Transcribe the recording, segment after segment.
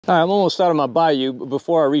All right, I'm almost out of my bayou, but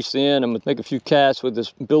before I reach the end, I'm gonna make a few casts with this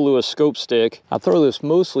Bill Lewis scope stick. I throw this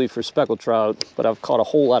mostly for speckled trout, but I've caught a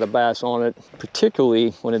whole lot of bass on it, particularly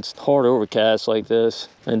when it's hard overcast like this.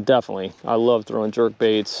 And definitely, I love throwing jerk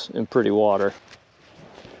baits in pretty water.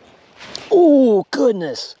 Oh,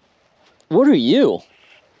 goodness. What are you?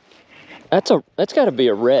 That's gotta be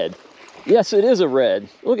a red. Yes, it is a red.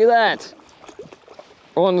 Look at that.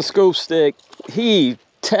 On the scope stick, he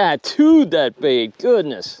tattooed that bait.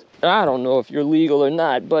 Goodness. I don't know if you're legal or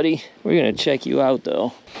not, buddy. We're gonna check you out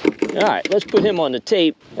though. All right, let's put him on the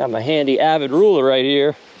tape. Got my handy Avid ruler right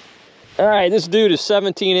here. All right, this dude is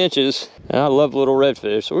 17 inches, and I love little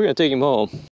redfish, so we're gonna take him home.